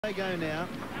They go now.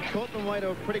 Caught them way to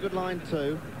a pretty good line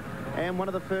too. And one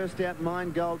of the first out,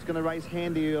 Mine Gold's going to race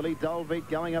handy early. Dolbeat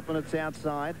going up on its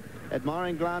outside.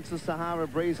 Admiring Glances, Sahara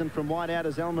Breeze, and from wide out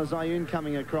is Elma Zayun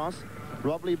coming across.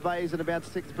 Robley Bay's in about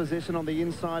 6th position on the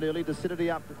inside early. Decidity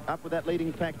up with that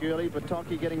leading pack early.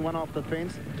 Battocchi getting one off the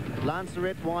fence.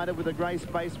 Lanceret wider with the grey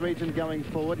space region going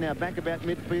forward. Now back about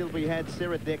midfield we had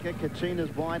Sarah Decker.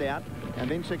 Kachina's wide out. And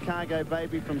then Chicago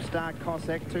Baby from Star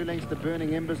Cossack. 2 lengths to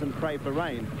Burning Embers and Pray for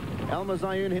Rain. Elma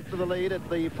Zayun hit for the lead at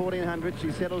the 1400.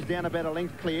 She settles down about a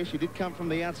length clear. She did come from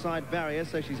the outside barrier,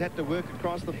 so she's had to work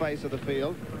across the face of the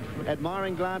field.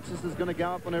 Admiring Glances is going to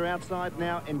go up on her outside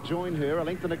now and join her. A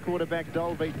length and a quarter back,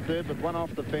 Dolbeat third, but one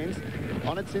off the fence.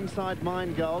 On its inside,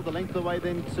 Mine Gold. The length away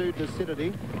then to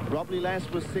Decidity. Robley Lass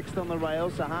was 6th on the rail.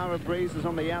 Sahara Breeze is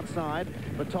on the outside.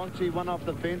 Battocchi one off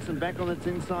the fence, and back on its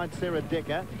inside, Sarah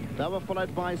Decker. They were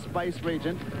followed by Space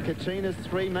Regent. Kachina's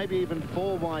 3, maybe even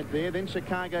 4 wide there. Then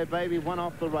Chicago Baby one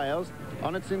off the rails.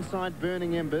 On its inside,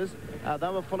 Burning Embers. They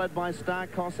were followed by Star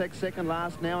Cossack second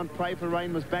last now, and Pray for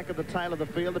Rain was back at the tail of the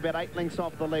field, about 8 lengths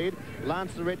off the lead.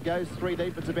 Lanceret goes 3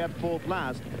 deep. It's about 4th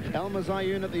last. Elma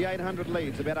Zayun at the 800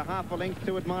 leads, about a half a length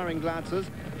to Admiring Glances.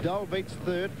 Dolbeat's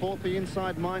 3rd, 4th the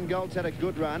inside. Mine Gold's had a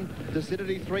good run.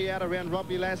 Decidity 3 out around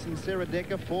Robbie Lass and Sarah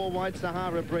Decker. 4 wide,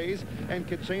 Sahara Breeze, and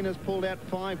Kachina's pulled out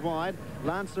 5 wide.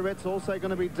 Lanceret's also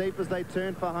going to be deep as they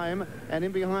turn for home, and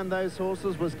in behind those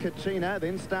horses was Kachina,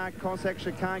 then Star Cossack,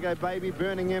 Chicago Baby,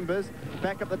 Burning Embers.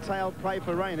 Back at the tail, Pray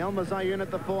for Rain. Elma Zayun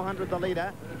at the 400, the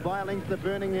leader. By a length to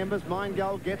Burning Embers. Mine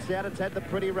Gold gets out. It's had the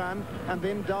pretty run. And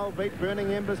then Dolbeat.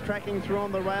 Burning Embers tracking through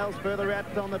on the rails. Further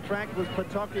out on the track was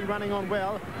Battocchi running on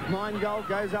well. Mine Gold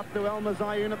goes up to Elma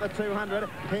Zayun at the 200.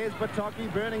 Here's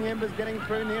Battocchi. Burning Embers getting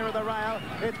through nearer the rail.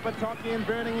 It's Battocchi and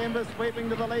Burning Embers sweeping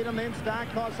to the lead, and then Star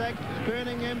Cossack,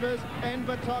 Burning Embers and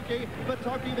Battocchi.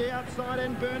 Battocchi the outside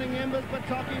and Burning Embers.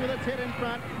 Battocchi with its head in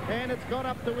front, and it's got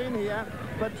up to win here.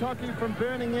 Battocchi from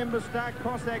Burning Embers, Star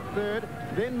Cossack 3rd,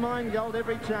 then Mine Gold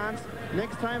every chance.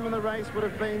 Next home in the race would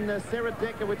have been Sarah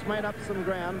Decker, which made up some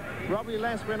ground. Robbie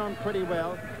Lass went on pretty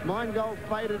well. Mine Gold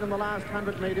faded in the last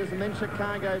 100 metres, and then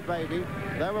Chicago Baby.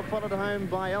 They were followed home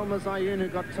by Elma Zayun, who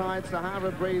got tired,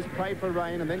 Sahara Breeze, Pray for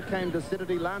Rain, and then came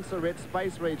Decidity, Lanceret,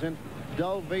 Space Regent,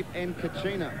 Dolbeat and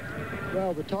Kachina.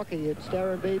 Well, Battocchi, it's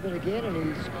Darren Beedman again,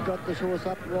 and he's got this horse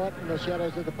up right in the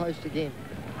shadows of the post again.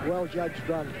 Well judged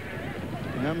run.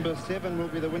 Number 7 will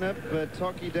be the winner,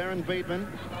 Battocchi, Darren Beedman.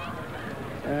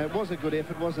 It was a good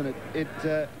effort, wasn't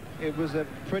it? It was a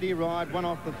pretty ride, one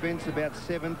off the fence about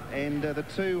 7th, and the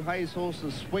 2 Hayes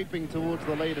horses sweeping towards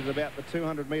the lead at about the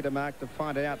 200-metre mark to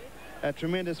find out. A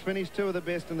tremendous finish, 2 of the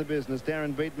best in the business,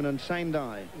 Darren Beedman and Shane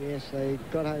Dye. Yes, they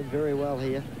got home very well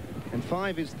here. And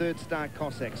 5 is 3rd, Star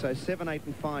Cossack, so 7, 8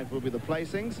 and 5 will be the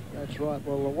placings. That's right.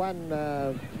 Well,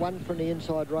 the one from the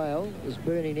inside rail is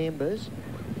Burning Embers,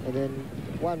 and then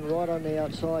one right on the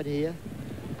outside here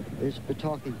is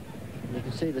Battocchi. And you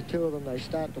can see the 2 of them, they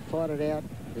start to fight it out.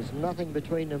 There's nothing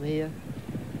between them here,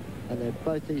 and they're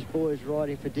both these boys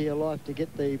riding for dear life to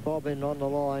get the bobbin on the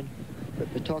line,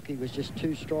 but Battocchi was just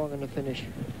too strong in the finish.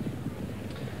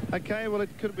 Okay, well, it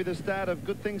could be the start of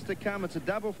good things to come. It's a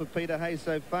double for Peter Hayes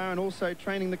so far, and also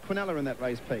training the Quinella in that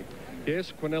race, Pete.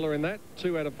 Yes, Quinella in that.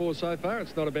 2 out of 4 so far.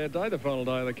 It's not a bad day, the final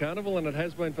day of the carnival, and it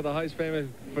has been for the Hayes family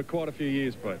for quite a few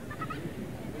years, Pete.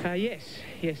 Yes,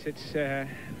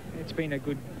 it's been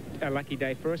a lucky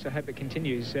day for us. I hope it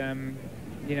continues.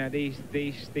 You know, these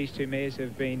 2 mares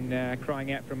have been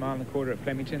crying out for a mile and a quarter at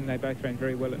Flemington. They both ran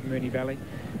very well at Moonee Valley.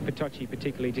 Battocchi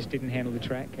particularly just didn't handle the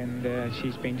track, and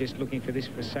she's been just looking for this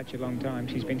for such a long time.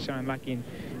 She's been so unlucky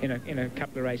in a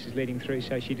couple of races leading through,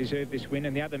 so she deserved this win.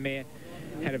 And the other mare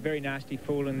had a very nasty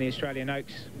fall in the Australian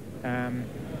Oaks,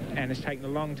 and it's taken a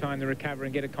long time to recover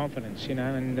and get her confidence, you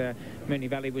know, and Moonee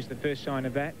Valley was the first sign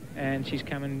of that, and she's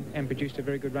come and produced a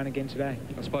very good run again today.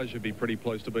 I suppose you'd be pretty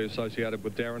pleased to be associated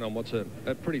with Darren on what's a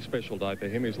pretty special day for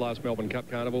him, his last Melbourne Cup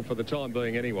Carnival for the time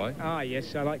being anyway. Ah,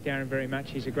 yes, I like Darren very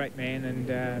much. He's a great man, and,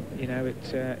 you know,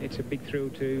 it's a big thrill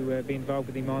to be involved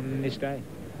with him on this day.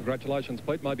 Congratulations,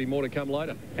 Pete. Maybe more to come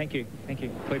later. Thank you. Thank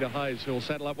you. Peter Hayes, who'll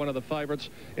saddle up one of the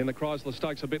favourites in the Chrysler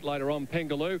Stakes a bit later on,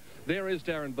 Pengaloo. There is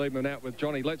Darren Beedman out with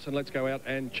Johnny Letts, and let's go out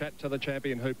and chat to the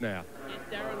champion hoop now. Yes,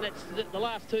 Darren, that's the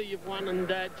last 2 you've won, and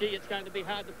gee, it's going to be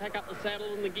hard to pack up the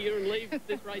saddle and the gear and leave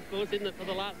this race course, isn't it, for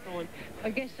the last time?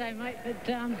 I guess so, mate, but,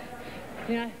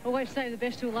 you know, always save the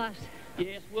best till last.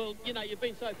 Yes, well, you know, you've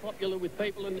been so popular with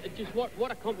people, and just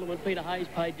what a compliment Peter Hayes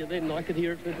paid you then. I could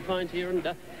hear it through the phones here,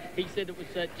 and he said it was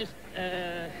just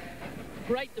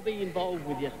great to be involved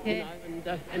with you, Yeah. you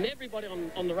know, and everybody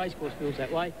on the racecourse feels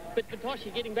that way. But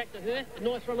Battocchi, getting back to her, a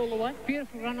nice run all the way.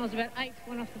 Beautiful run. I was about 8th,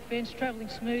 one off the fence, travelling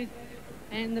smooth,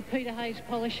 and the Peter Hayes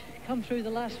polish come through the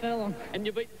last furlong. And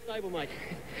you beat the stablemate.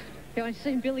 Yeah, I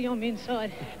seen Billy on the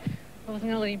inside. I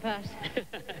wasn't going to let him pass.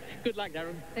 Good luck,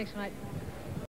 Darren. Thanks, mate.